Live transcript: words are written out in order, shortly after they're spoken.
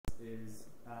is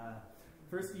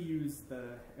first you use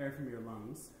the air from your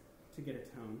lungs to get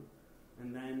a tone,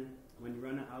 and then when you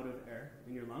run out of air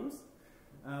in your lungs,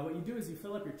 what you do is you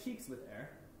fill up your cheeks with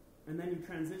air, and then you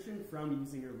transition from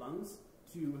using your lungs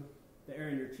to the air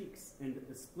in your cheeks. And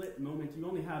the split moment, you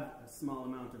only have a small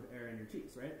amount of air in your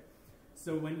cheeks, right?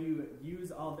 So when you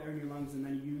use all the air in your lungs and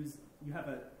then you have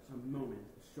a moment,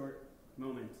 a short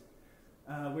moment,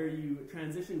 where you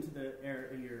transition to the air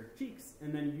in your cheeks,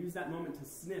 and then you use that moment to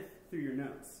sniff through your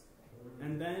nose.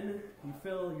 And then you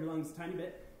fill your lungs a tiny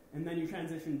bit, and then you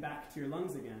transition back to your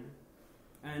lungs again.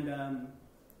 And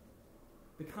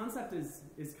the concept is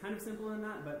kind of simple in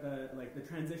that, but the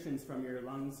transitions from your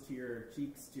lungs to your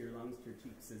cheeks to your lungs to your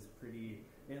cheeks is pretty.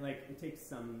 It takes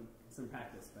some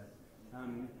practice, but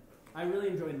I really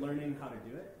enjoyed learning how to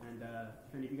do it. And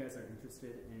if any of you guys are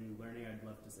interested in learning, I'd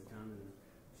love to sit down and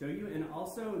show you. And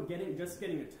also, getting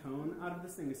a tone out of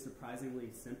this thing is surprisingly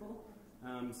simple.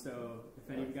 So if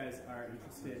any of you guys are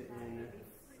interested in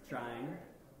trying,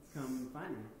 come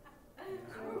find me.